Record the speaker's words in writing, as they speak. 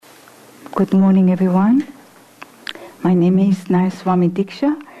Good morning, everyone. My name is Nayaswami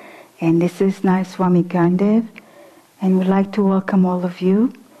Diksha, and this is Nayaswami Gyandev, and we'd like to welcome all of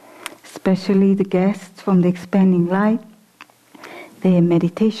you, especially the guests from the Expanding Light, the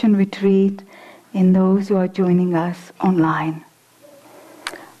meditation retreat, and those who are joining us online.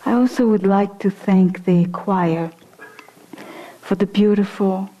 I also would like to thank the choir for the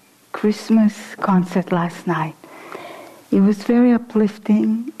beautiful Christmas concert last night. It was very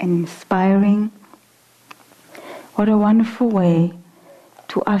uplifting and inspiring. What a wonderful way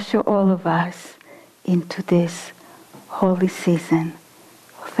to usher all of us into this holy season.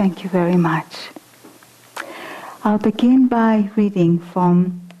 Thank you very much. I'll begin by reading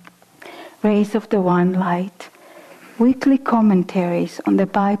from Rays of the One Light, weekly commentaries on the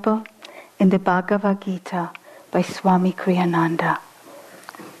Bible and the Bhagavad Gita by Swami Kriyananda.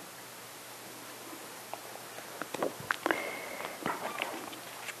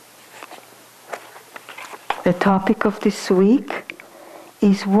 The topic of this week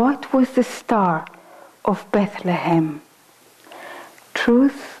is what was the star of Bethlehem?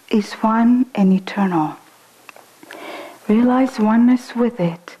 Truth is one and eternal. Realize oneness with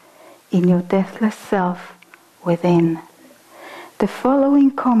it in your deathless self within. The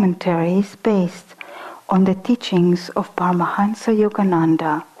following commentary is based on the teachings of Paramahansa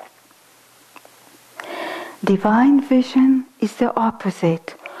Yogananda. Divine vision is the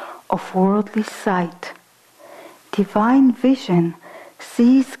opposite of worldly sight. Divine vision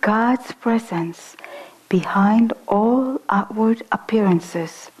sees God's presence behind all outward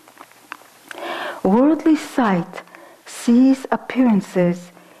appearances. Worldly sight sees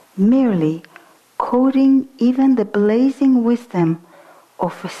appearances merely coding even the blazing wisdom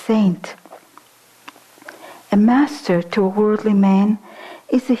of a saint. A master to a worldly man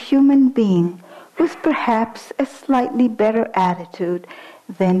is a human being with perhaps a slightly better attitude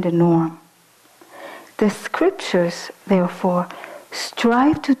than the norm. The scriptures, therefore,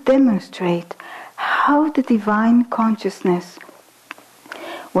 strive to demonstrate how the divine consciousness,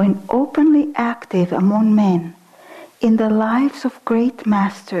 when openly active among men in the lives of great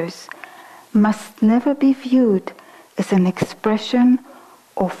masters, must never be viewed as an expression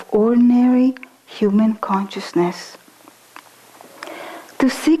of ordinary human consciousness. To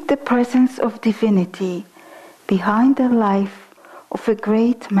seek the presence of divinity behind the life of a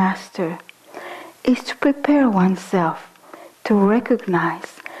great master is to prepare oneself to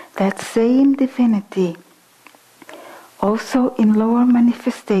recognize that same divinity also in lower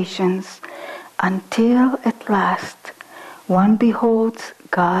manifestations until at last one beholds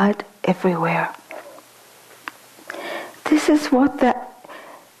God everywhere. This is what thus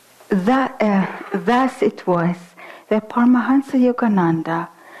it was that Paramahansa Yogananda,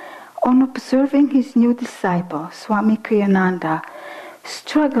 on observing his new disciple, Swami Kriyananda,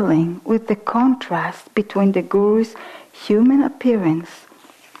 struggling with the contrast between the Guru's human appearance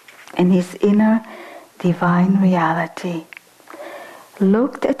and his inner divine reality,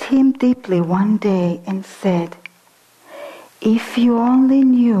 looked at him deeply one day and said, "If you only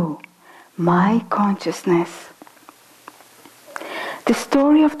knew my consciousness." The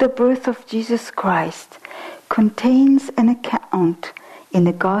story of the birth of Jesus Christ contains an account in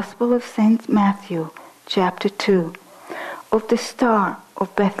the Gospel of St. Matthew, chapter 2, of the Star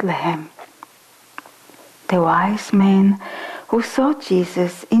of Bethlehem. The wise men who saw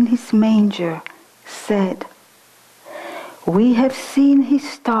Jesus in his manger said, "We have seen his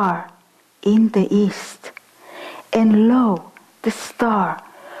star in the east, and lo, the star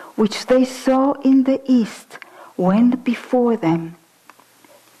which they saw in the east went before them,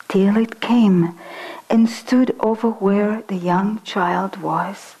 till it came and stood over where the young child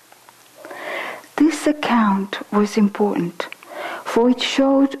was." This account was important, for it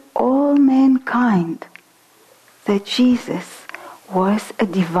showed all mankind that Jesus was a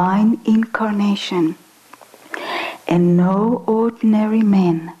divine incarnation and no ordinary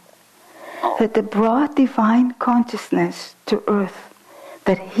man, that he brought divine consciousness to earth,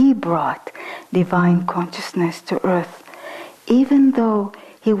 even though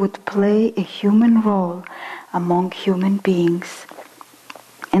he would play a human role among human beings,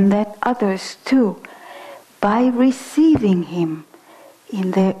 and that others too, by receiving him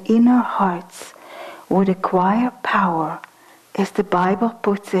in their inner hearts, would acquire power, as the Bible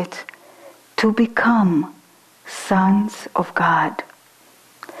puts it, to become sons of God.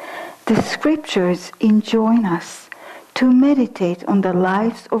 The scriptures enjoin us to meditate on the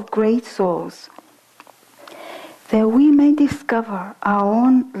lives of great souls, that we may discover our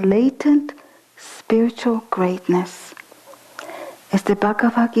own latent spiritual greatness. As the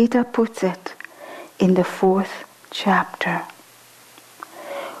Bhagavad Gita puts it in the 4th chapter,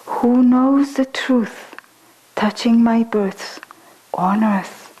 Who knows the truth touching my birth on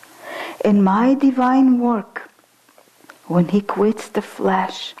earth and my divine work, when he quits the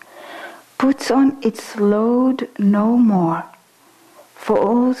flesh, puts on its load no more,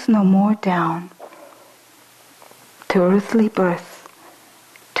 falls no more down to earthly birth.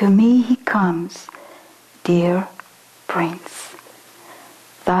 To me he comes, dear Prince.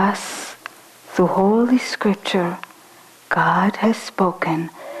 Thus, through Holy Scripture, God has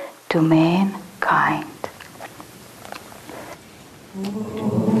spoken to mankind.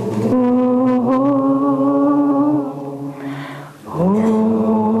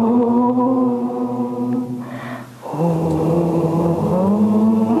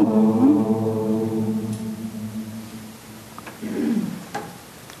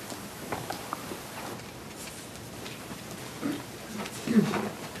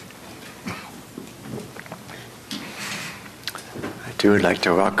 I too would like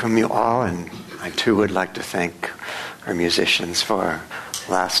to welcome you all, and I too would like to thank our musicians for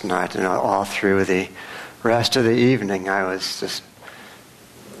last night and all through the rest of the evening. I was just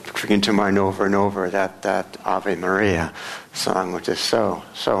bringing to mind over and over that Ave Maria song, which is so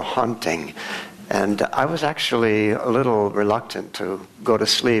haunting. And I was actually a little reluctant to go to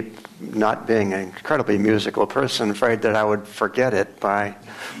sleep, not being an incredibly musical person, afraid that I would forget it by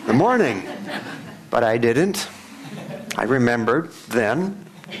the morning. But I didn't. I remembered then,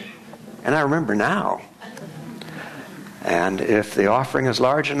 and I remember now. And if the offering is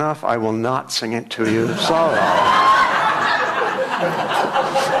large enough, I will not sing it to you solo.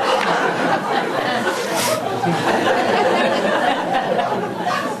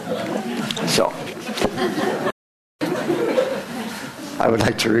 So, I would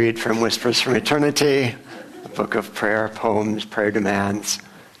like to read from Whispers from Eternity, a book of prayer, poems, prayer demands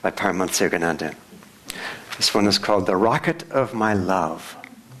by Paramahansa Yogananda. This one is called The Rocket of My Love.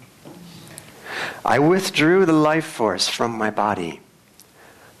 I withdrew the life force from my body.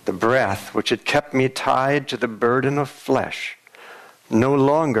 The breath which had kept me tied to the burden of flesh no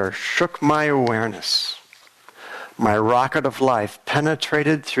longer shook my awareness. My rocket of life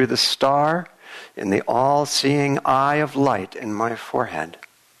penetrated through the star in the all-seeing eye of light in my forehead.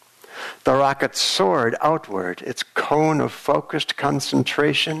 The rocket soared outward, its cone of focused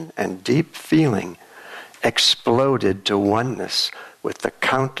concentration and deep feeling exploded to oneness with the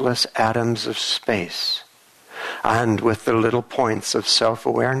countless atoms of space and with the little points of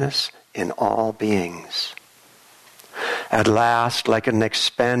self-awareness in all beings. At last, like an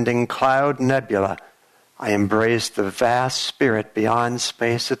expanding cloud nebula, I embraced the vast spirit beyond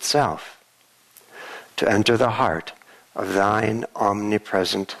space itself to enter the heart of thine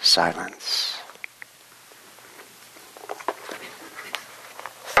omnipresent silence.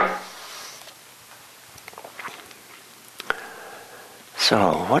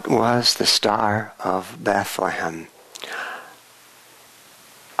 So, what was the Star of Bethlehem?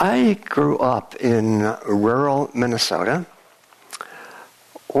 I grew up in rural Minnesota,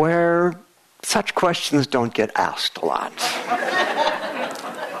 where such questions don't get asked a lot.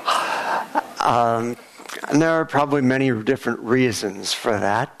 And there are probably many different reasons for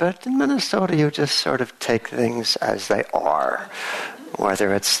that, but in Minnesota you just sort of take things as they are.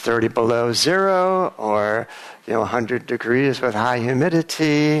 Whether it's 30 below zero or 100 degrees with high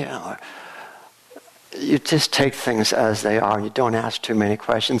humidity, or you just take things as they are. You don't ask too many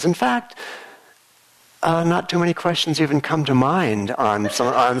questions. In fact, not too many questions even come to mind on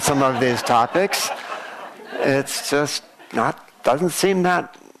some of these topics. It's just doesn't seem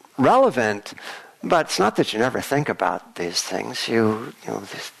that relevant. But it's not that you never think about these things. You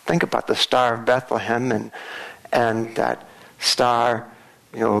think about the Star of Bethlehem and that star,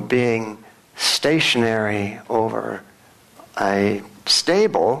 being stationary over a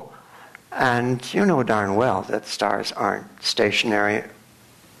stable, and you know darn well that stars aren't stationary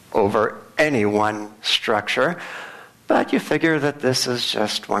over any one structure, but you figure that this is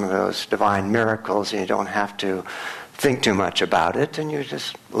just one of those divine miracles, and you don't have to think too much about it, and you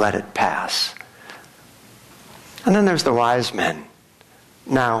just let it pass. And then there's the wise men.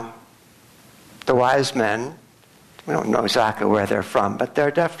 Now, the wise men, we don't know exactly where they're from, but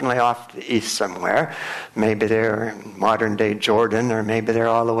they're definitely off to the east somewhere. Maybe they're in modern-day Jordan, or maybe they're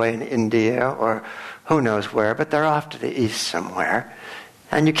all the way in India, or who knows where, but they're off to the east somewhere.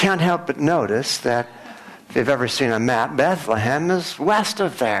 And you can't help but notice that, if you've ever seen a map, Bethlehem is west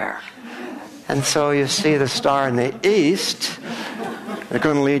of there. And so you see the star in the east, they're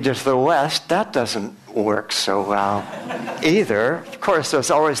going to lead you to the west. That doesn't work so well either. Of course, there's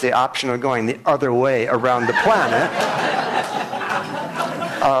always the option of going the other way around the planet.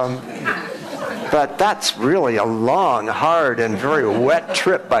 But that's really a long, hard, and very wet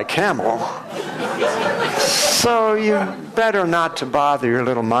trip by camel. So you better not to bother your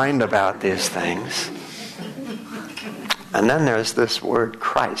little mind about these things. And then there's this word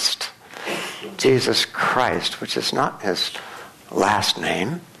Christ. Jesus Christ, which is not his last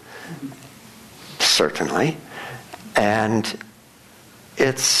name, certainly. And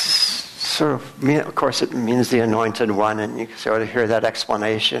it's sort of course, it means the anointed one, and you sort of hear that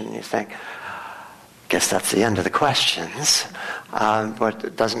explanation, and you think, guess that's the end of the questions. But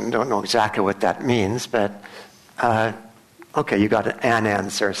it don't know exactly what that means, but okay, you got an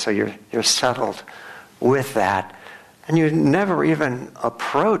answer, so you're settled with that. And you never even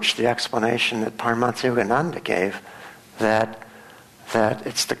approach the explanation that Paramahansa Yogananda gave, that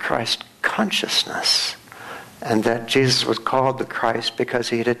it's the Christ consciousness, and that Jesus was called the Christ because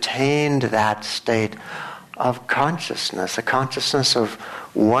he had attained that state of consciousness, a consciousness of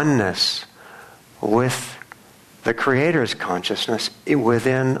oneness with the Creator's consciousness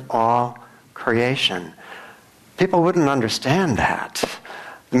within all creation. People wouldn't understand that.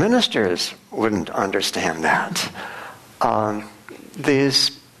 Ministers wouldn't understand that.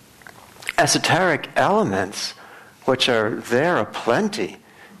 These esoteric elements, which are there aplenty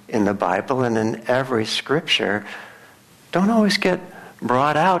in the Bible and in every scripture, don't always get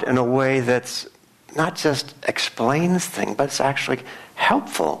brought out in a way that's not just explains things, but it's actually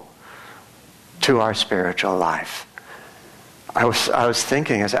helpful to our spiritual life. I was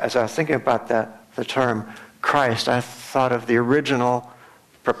thinking, as I was thinking about the term Christ, I thought of the original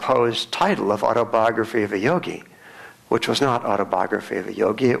proposed title of Autobiography of a Yogi, which was not Autobiography of a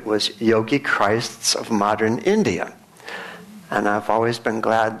Yogi, it was Yogi Christs of Modern India. And I've always been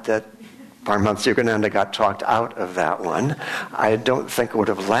glad that Paramahansa Yogananda got talked out of that one. I don't think it would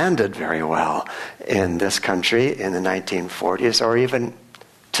have landed very well in this country in the 1940s or even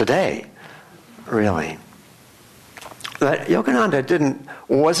today, really. But Yogananda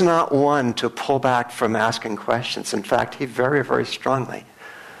was not one to pull back from asking questions. In fact, he very, very strongly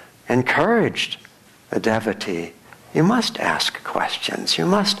encouraged the devotee. You must ask questions. You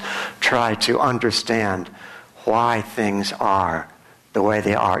must try to understand why things are the way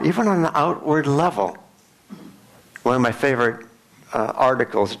they are, even on the outward level. One of my favorite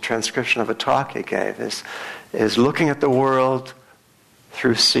articles, a transcription of a talk he gave, is looking at the world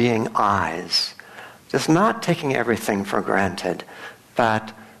through seeing eyes. Just not taking everything for granted,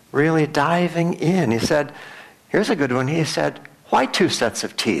 but really diving in. He said, here's a good one. He said, why 2 sets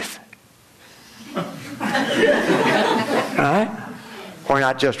of teeth? Right? Why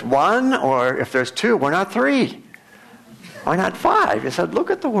not just 1? Or if there's 2, why not 3? Why not 5? He said,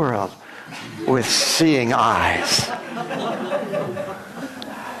 look at the world with seeing eyes.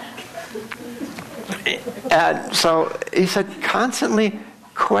 And so he said, constantly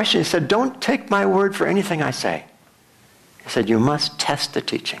question. He said, don't take my word for anything I say. He said, you must test the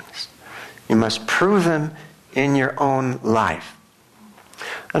teachings. You must prove them in your own life.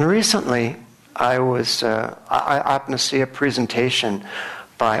 And recently, I happened to see a presentation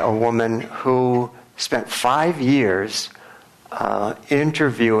by a woman who spent 5 years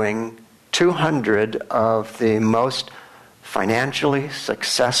interviewing 200 of the most financially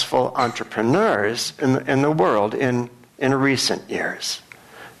successful entrepreneurs in the world in recent years.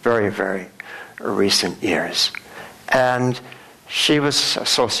 Very, very recent years. And she was a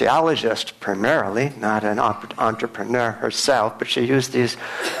sociologist primarily, not an entrepreneur herself, but she used these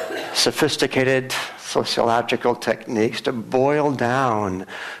sophisticated sociological techniques to boil down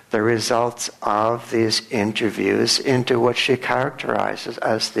the results of these interviews into what she characterizes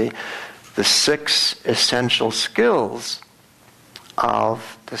as the 6 essential skills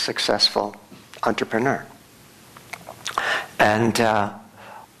of the successful entrepreneur. And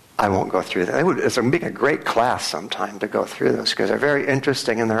I won't go through that. It's going to be a great class sometime to go through those because they're very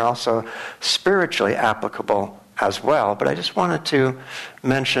interesting and they're also spiritually applicable as well. But I just wanted to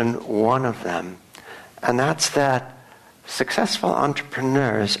mention one of them, and that's that successful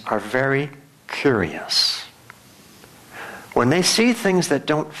entrepreneurs are very curious. When they see things that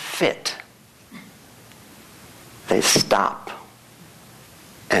don't fit, they stop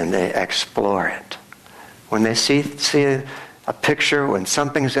and they explore it. When they see a picture, when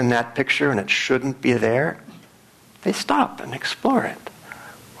something's in that picture and it shouldn't be there, they stop and explore it.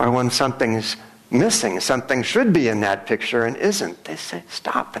 Or when something's missing, something should be in that picture and isn't, they say,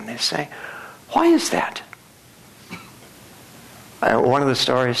 stop, and they say, why is that? One of the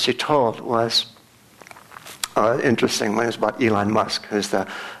stories she told was interesting one. It was about Elon Musk, who's the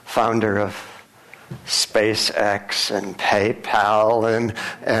founder of SpaceX and PayPal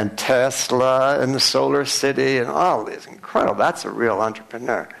and Tesla and the Solar City and all these incredible. That's a real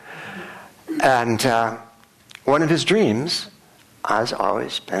entrepreneur. And one of his dreams has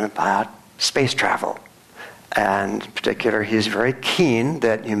always been about space travel. And in particular, he's very keen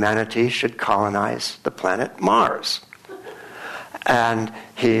that humanity should colonize the planet Mars. And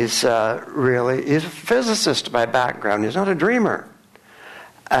he's a physicist by background. He's not a dreamer.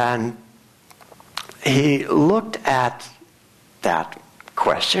 And he looked at that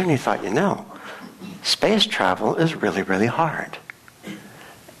question and he thought, space travel is really, really hard.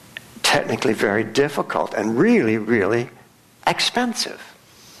 Technically very difficult and really, really expensive.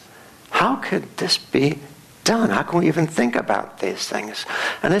 How could this be done? How can we even think about these things?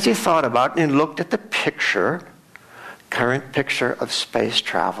 And as he thought about it and he looked at the current picture of space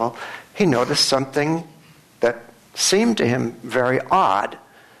travel, he noticed something that seemed to him very odd,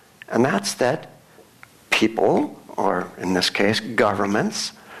 and that's that people, or in this case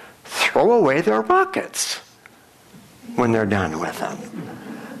governments, throw away their rockets when they're done with them.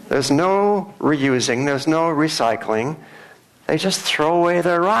 There's no reusing, there's no recycling. They just throw away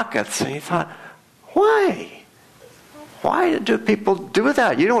their rockets. And he thought, why? Why do people do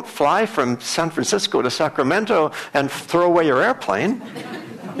that? You don't fly from San Francisco to Sacramento and throw away your airplane.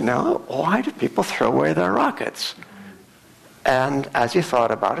 Why do people throw away their rockets? And as he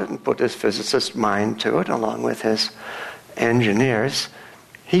thought about it and put his physicist mind to it, along with his engineers,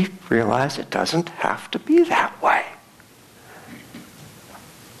 he realized it doesn't have to be that way.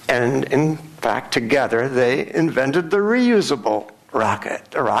 And in fact, together, they invented the reusable rocket,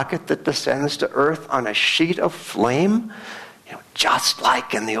 a rocket that descends to Earth on a sheet of flame, just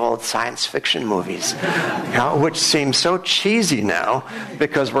like in the old science fiction movies, which seem so cheesy now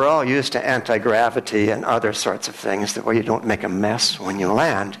because we're all used to anti-gravity and other sorts of things where you don't make a mess when you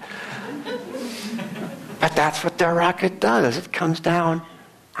land. But that's what their rocket does. It comes down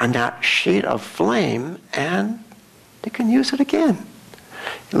on that sheet of flame and they can use it again.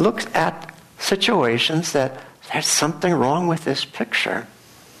 It looks at situations that there's something wrong with this picture.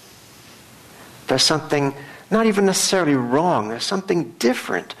 There's something not even necessarily wrong. There's something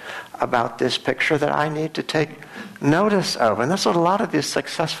different about this picture that I need to take notice of. And that's what a lot of these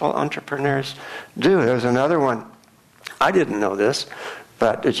successful entrepreneurs do. There's another one. I didn't know this,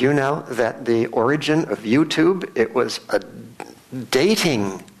 but did you know that the origin of YouTube, it was a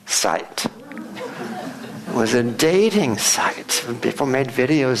dating site? It was a dating site. People made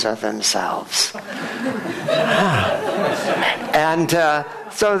videos of themselves. And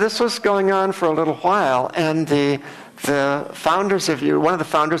so this was going on for a little while, and the founders of one of the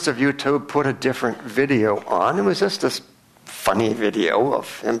founders of YouTube put a different video on. It was just this funny video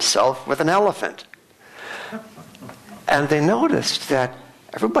of himself with an elephant. And they noticed that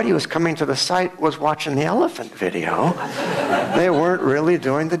everybody who was coming to the site was watching the elephant video. They weren't really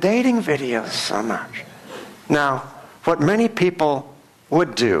doing the dating videos so much. Now, what many people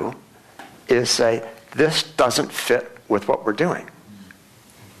would do is say, this doesn't fit with what we're doing.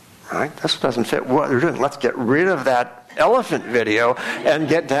 Right? This doesn't fit what we're doing. Let's get rid of that elephant video and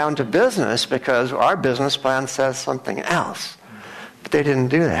get down to business because our business plan says something else. But they didn't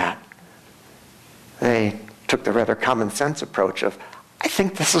do that. They took the rather common sense approach of, I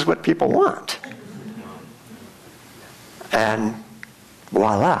think this is what people want. And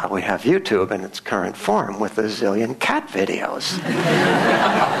voila, we have YouTube in its current form with a zillion cat videos.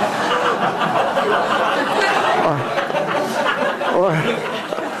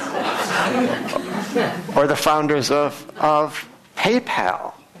 or the founders of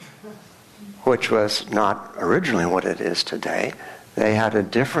PayPal, which was not originally what it is today. They had a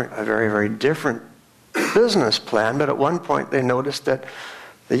very, very different business plan, but at one point they noticed that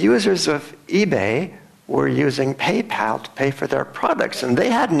the users of eBay were using PayPal to pay for their products, and they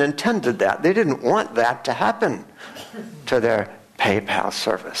hadn't intended that. They didn't want that to happen to their PayPal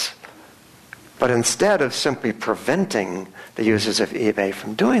service. But instead of simply preventing the users of eBay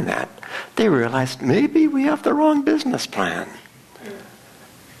from doing that, they realized maybe we have the wrong business plan.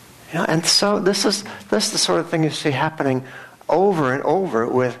 And so this is the sort of thing you see happening over and over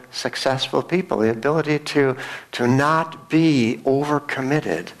with successful people, the ability to not be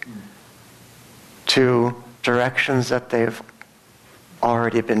overcommitted to directions that they've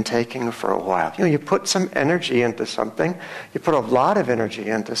already been taking for a while. You put some energy into something, you put a lot of energy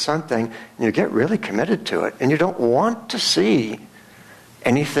into something, and you get really committed to it, and you don't want to see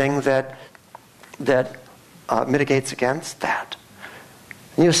anything that mitigates against that.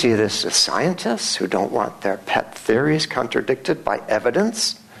 And you see this with scientists who don't want their pet theories contradicted by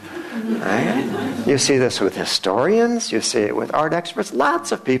evidence. Right? You see this with historians, you see it with art experts.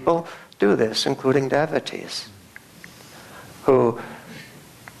 Lots of people do this, including devotees, who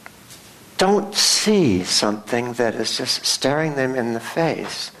don't see something that is just staring them in the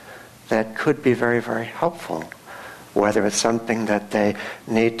face that could be very, very helpful. Whether it's something that they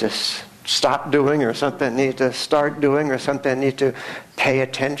need to stop doing, or something they need to start doing, or something they need to pay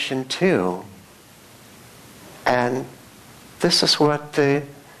attention to. And this is what the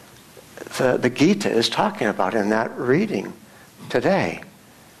Gita is talking about in that reading today.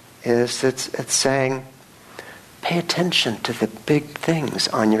 It's saying, pay attention to the big things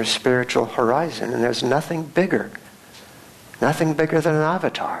on your spiritual horizon, and there's nothing bigger than an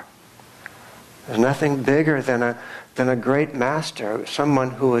avatar. There's nothing bigger than a great master,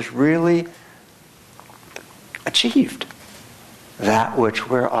 someone who has really achieved that which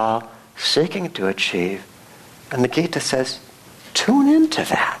we're all seeking to achieve. And the Gita says, tune into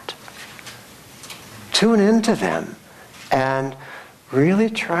that. Tune into them and really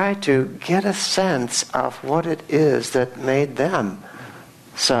try to get a sense of what it is that made them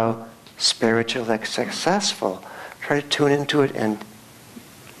so spiritually successful. Try to tune into it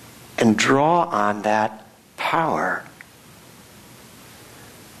and draw on that power.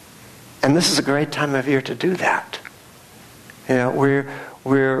 And this is a great time of year to do that. You know,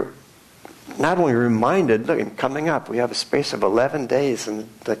 we're not only reminded, look, coming up, we have a space of 11 days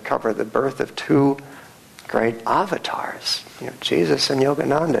that cover the birth of two great avatars, Jesus and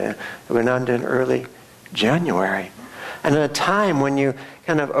Yogananda in early January. And at a time when you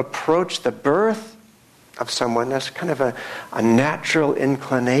kind of approach the birth of someone, there's kind of a natural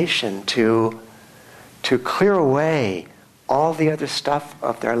inclination to clear away all the other stuff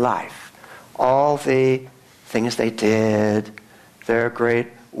of their life, all the things they did, their great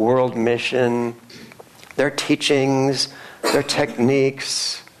world mission, their teachings, their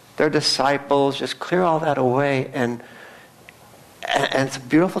techniques, their disciples. Just clear all that away, and it's a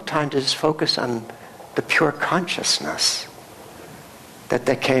beautiful time to just focus on the pure consciousness that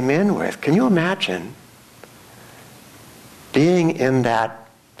they came in with. Can you imagine being in that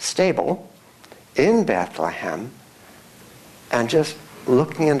stable in Bethlehem and just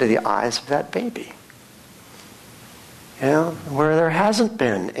looking into the eyes of that baby? Where there hasn't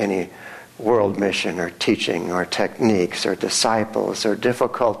been any world mission or teaching or techniques or disciples or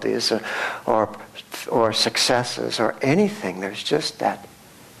difficulties or successes or anything. There's just that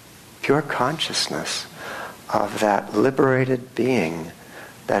pure consciousness of that liberated being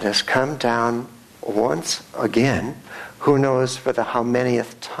that has come down once again, who knows for the how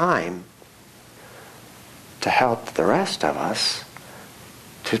manyth time, to help the rest of us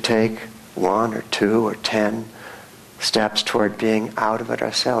to take 1 or 2 or 10 steps toward being out of it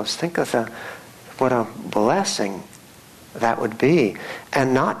ourselves. Think of what a blessing that would be.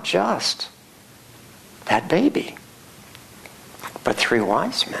 And not just that baby, but 3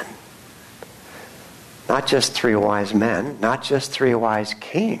 wise men. Not just 3 wise men, not just 3 wise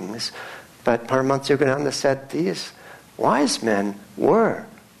kings, but Paramahansa Yogananda said these wise men were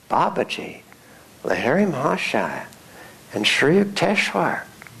Babaji, Lahiri Mahashaya, and Sri Yukteswar.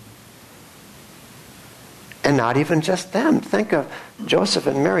 And not even just them. Think of Joseph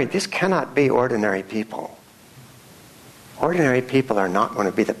and Mary. These cannot be ordinary people. Ordinary people are not going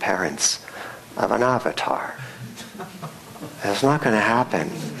to be the parents of an avatar. It's not going to happen.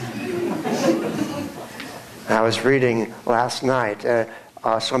 I was reading last night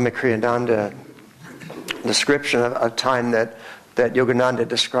Swami Kriyananda description of a time that Yogananda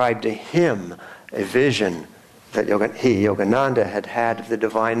described to him a vision that Yogananda had of the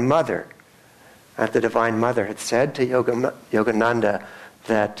Divine Mother. The Divine Mother had said to Yogananda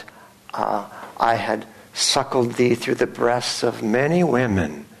that I had suckled thee through the breasts of many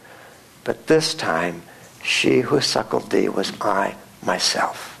women, but this time she who suckled thee was I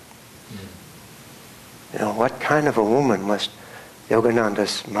myself. What kind of a woman must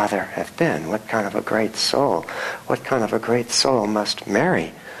Yogananda's mother have been? What kind of a great soul? What kind of a great soul must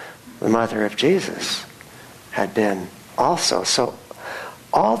Mary, the mother of Jesus, had been also? So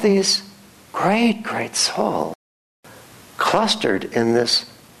all these great, great souls clustered in this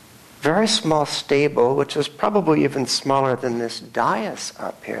very small stable, which is probably even smaller than this dais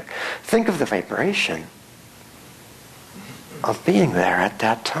up here. Think of the vibration of being there at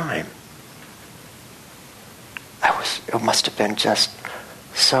that time. It must have been just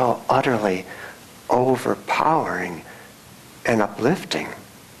so utterly overpowering and uplifting.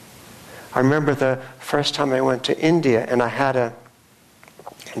 I remember the first time I went to India, and I had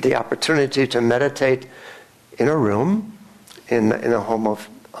the opportunity to meditate in a room in a home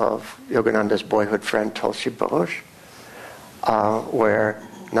of Yogananda's boyhood friend Tulsi Bose, where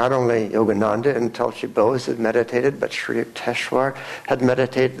not only Yogananda and Tulsi Bose had meditated, but Sri Yukteswar had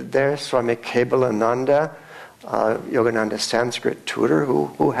meditated there, Swami Kebalananda, Yogananda's Sanskrit tutor,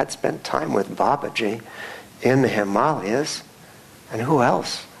 who had spent time with Babaji in the Himalayas, and who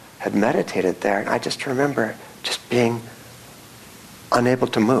else had meditated there, and I just remember just being unable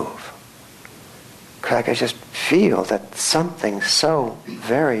to move. I could just feel that something so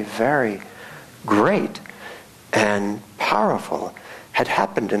very, very great and powerful had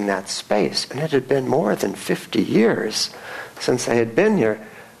happened in that space. And it had been more than 50 years since they had been here.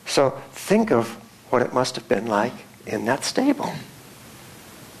 So think of what it must have been like in that stable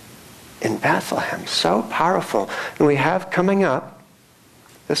in Bethlehem. So powerful. And we have coming up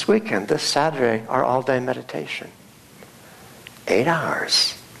this weekend, this Saturday, our all-day meditation. 8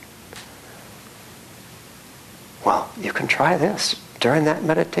 hours. Well, you can try this during that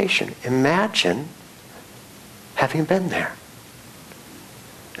meditation. Imagine having been there.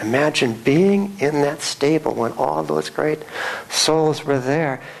 Imagine being in that stable when all those great souls were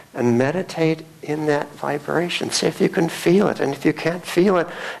there, and meditate in that vibration. See if you can feel it. And if you can't feel it,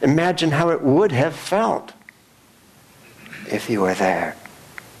 imagine how it would have felt if you were there.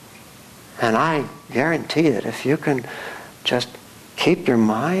 And I guarantee that if you can just keep your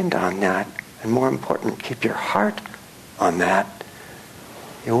mind on that, and more important, keep your heart on that,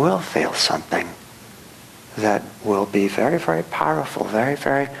 you will feel something that will be very, very powerful, very,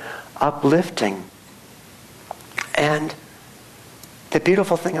 very uplifting. And the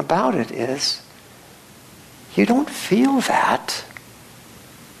beautiful thing about it is you don't feel that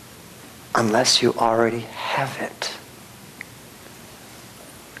unless you already have it.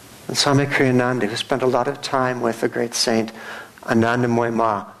 And Swami Kriyananda, who spent a lot of time with the great saint Anandamoy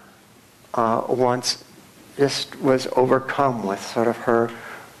Ma, once just was overcome with sort of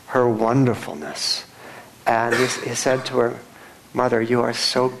her wonderfulness. And he said to her, "Mother, you are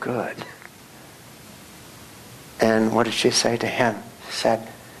so good." And what did she say to him? She said,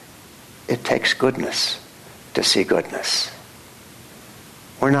 "It takes goodness to see goodness.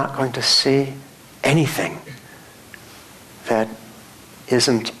 We're not going to see anything that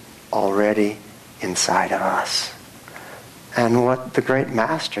isn't already inside of us." And what the great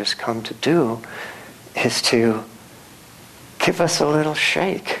masters come to do is to give us a little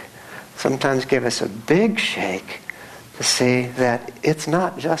shake. Sometimes give us a big shake to see that it's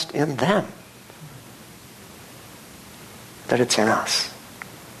not just in them, that it's in us.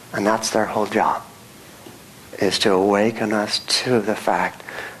 And that's their whole job, is to awaken us to the fact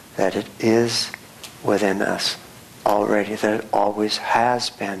that it is within us already, that it always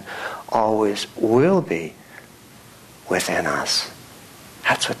has been, always will be within us.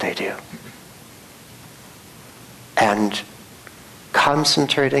 That's what they do. And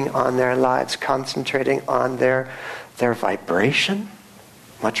concentrating on their lives, concentrating on their vibration,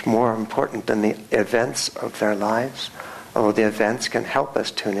 much more important than the events of their lives. Although the events can help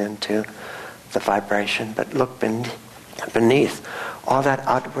us tune into the vibration, but look beneath all that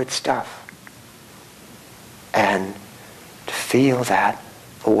outward stuff and to feel that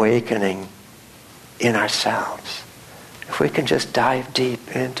awakening in ourselves. If we can just dive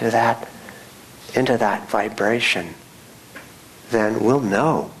deep into that vibration, then we'll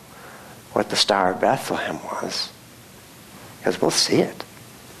know what the Star of Bethlehem was. Because we'll see it.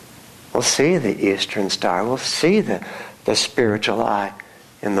 We'll see the Eastern Star. We'll see the spiritual eye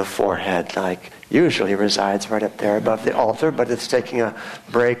in the forehead, like usually resides right up there above the altar, but it's taking a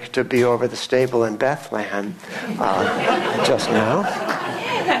break to be over the stable in Bethlehem just now.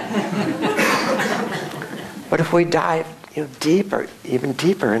 But if we dive deeper, even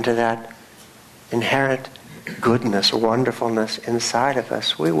deeper into that inherent goodness, wonderfulness inside of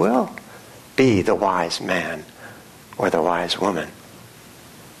us, we will be the wise man or the wise woman.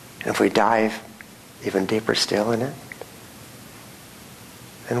 And if we dive even deeper still in it,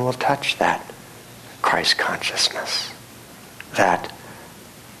 then we'll touch that Christ consciousness, that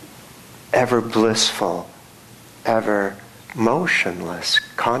ever blissful, ever motionless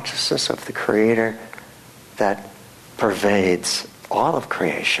consciousness of the Creator that pervades all of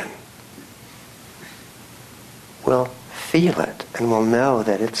creation. We'll feel it and we'll know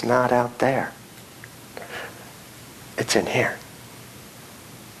that it's not out there. It's in here.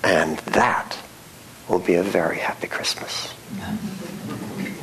 And that will be a very happy Christmas.